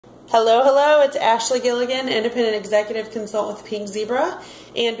Hello, hello, it's Ashley Gilligan, Independent Executive Consultant with Pink Zebra.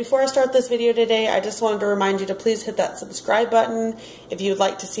 And before I start this video today, I just wanted to remind you to please hit that subscribe button. If you would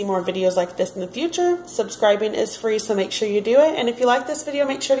like to see more videos like this in the future, subscribing is free, so make sure you do it. And if you like this video,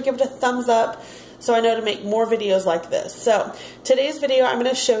 make sure to give it a thumbs up so I know to make more videos like this. So today's video, I'm going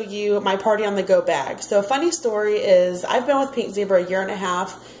to show you my Party on the Go bag. So a funny story is I've been with Pink Zebra a year and a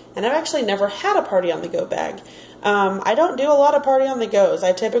half, and I've actually never had a Party on the Go bag. I don't do a lot of party on the goes.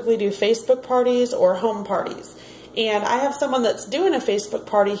 I typically do Facebook parties or home parties. And I have someone that's doing a Facebook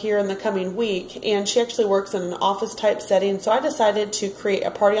party here in the coming week, and she actually works in an office type setting, so I decided to create a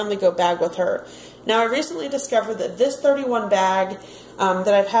Party on the Go bag with her. Now I recently discovered that this 31 bag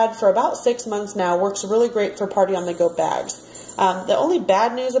that I've had for about 6 months now works really great for Party on the Go bags. The only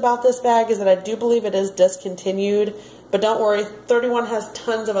bad news about this bag is that I do believe it is discontinued. But don't worry, 31 has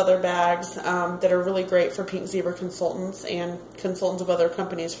tons of other bags that are really great for Pink Zebra consultants and consultants of other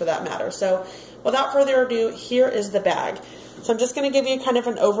companies for that matter. So without further ado, here is the bag. So I'm just going to give you kind of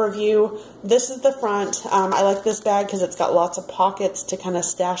an overview. This is the front. I like this bag because it's got lots of pockets to kind of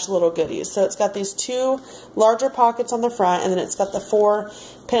stash little goodies. So it's got these two larger pockets on the front, and then it's got the 4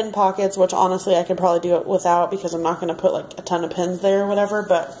 pin pockets, which honestly I could probably do it without because I'm not going to put like a ton of pins there or whatever,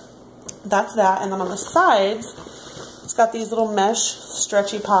 but that's that. and then on the sides, it's got these little mesh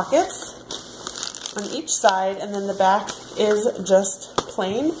stretchy pockets on each side, and then the back is just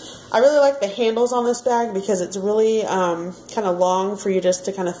plain. I really like the handles on this bag because it's really kind of long for you just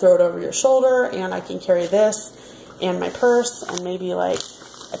to kind of throw it over your shoulder, and I can carry this and my purse and maybe like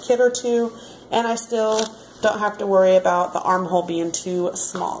a kid or two, and I still don't have to worry about the armhole being too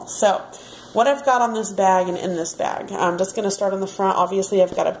small. So what I've got on this bag and in this bag, I'm just going to start on the front. Obviously,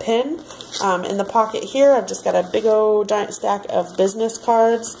 I've got a pin. In the pocket here, I've just got a big old giant stack of business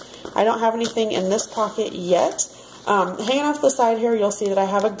cards. I don't have anything in this pocket yet. Hanging off the side here, you'll see that I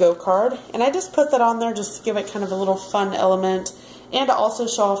have a Go card, and I just put that on there just to give it kind of a little fun element and to also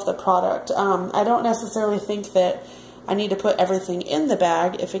show off the product. I don't necessarily think that I need to put everything in the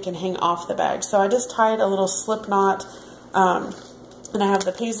bag if it can hang off the bag. So I just tied a little slip knot, and I have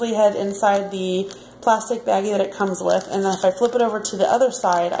the paisley head inside the plastic baggie that it comes with. And then if I flip it over to the other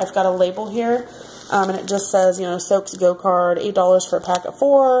side, I've got a label here, and it just says, you know, Soaks Go card, $8 for a pack of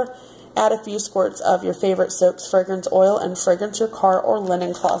 4. Add a few squirts of your favorite soaps, fragrance oil, and fragrance your car or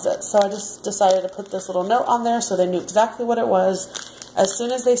linen closet. So I just decided to put this little note on there so they knew exactly what it was as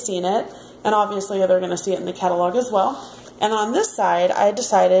soon as they seen it. And obviously they're going to see it in the catalog as well. And on this side, I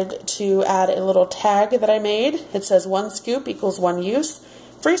decided to add a little tag that I made. It says 1 scoop equals 1 use.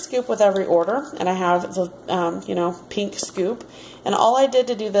 Free scoop with every order. And I have the, you know, pink scoop. And all I did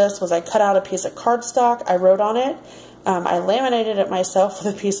to do this was I cut out a piece of cardstock. I wrote on it. I laminated it myself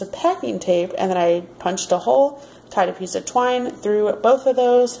with a piece of packing tape. And then I punched a hole, tied a piece of twine through both of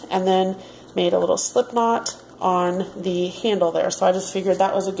those, and then made a little slip knot on the handle there. So I just figured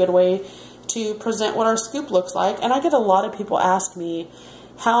that was a good way to present what our scoop looks like. And I get a lot of people ask me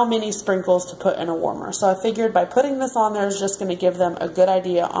how many sprinkles to put in a warmer. So I figured by putting this on there is just going to give them a good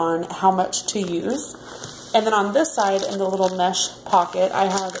idea on how much to use. And then on this side in the little mesh pocket, I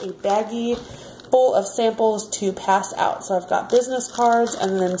have a baggie full of samples to pass out. So I've got business cards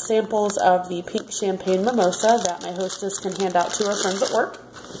and then samples of the pink champagne mimosa that my hostess can hand out to her friends at work.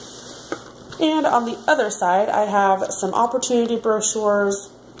 And on the other side, I have some opportunity brochures,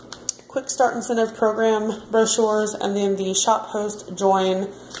 Quick Start Incentive Program brochures, and then the Shop Host Join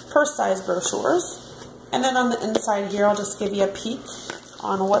purse size brochures. And then on the inside here, I'll just give you a peek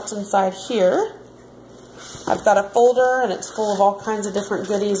on what's inside here. I've got a folder, and it's full of all kinds of different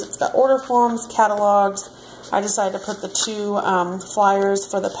goodies. It's got order forms, catalogs. I decided to put the 2 flyers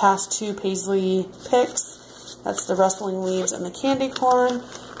for the past 2 paisley picks. That's the Rustling Leaves and the Candy Corn.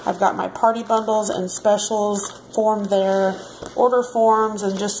 I've got my party bundles and specials form there, order forms,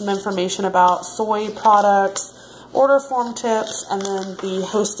 and just some information about soy products, order form tips, and then the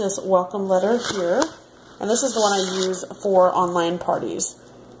hostess welcome letter here. And this is the one I use for online parties.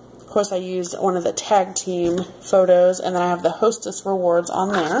 Of course, I use one of the tag team photos, and then I have the hostess rewards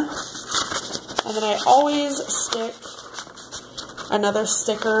on there. And then I always stick another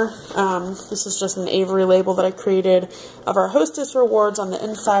sticker. This is just an Avery label that I created of our hostess rewards on the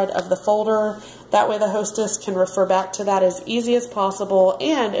inside of the folder. That way the hostess can refer back to that as easy as possible.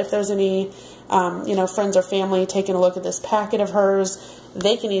 And if there's any, you know, friends or family taking a look at this packet of hers,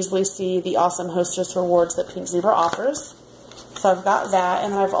 they can easily see the awesome hostess rewards that Pink Zebra offers. So I've got that,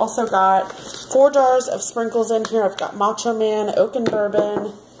 and I've also got 4 jars of sprinkles in here. I've got Macho Man, Oak and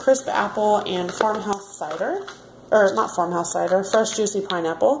Bourbon, Crisp Apple, and Farmhouse Cider. Or not Farmhouse Cider, Fresh Juicy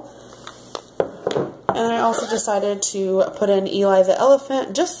Pineapple. And I also decided to put in Eli the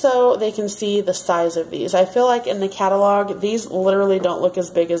elephant just so they can see the size of these. I feel like in the catalog, these literally don't look as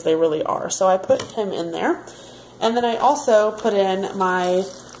big as they really are. So I put him in there. And then I also put in my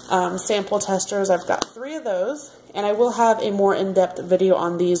sample testers. I've got 3 of those. And I will have a more in-depth video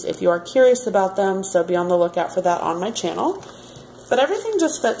on these if you are curious about them. So be on the lookout for that on my channel. But everything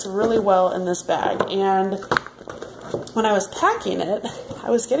just fits really well in this bag. And when I was packing it, I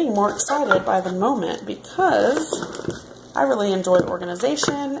was getting more excited by the moment because I really enjoy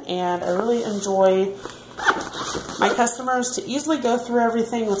organization and I really enjoy my customers to easily go through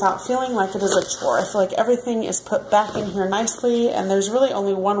everything without feeling like it is a chore. I feel like everything is put back in here nicely and there's really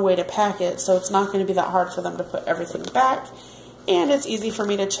only one way to pack it, so it's not going to be that hard for them to put everything back. And it's easy for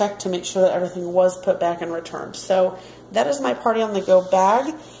me to check to make sure that everything was put back and returned. So that is my Party on the Go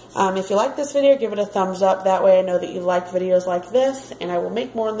bag. If you like this video, give it a thumbs up. That way I know that you like videos like this, and I will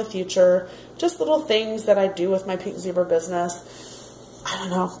make more in the future. Just little things that I do with my Pink Zebra business. I don't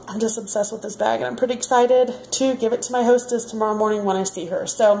know. I'm just obsessed with this bag, and I'm pretty excited to give it to my hostess tomorrow morning when I see her.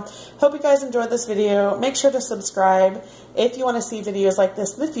 So, hope you guys enjoyed this video. Make sure to subscribe if you want to see videos like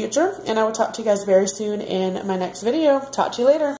this in the future, and I will talk to you guys very soon in my next video. Talk to you later.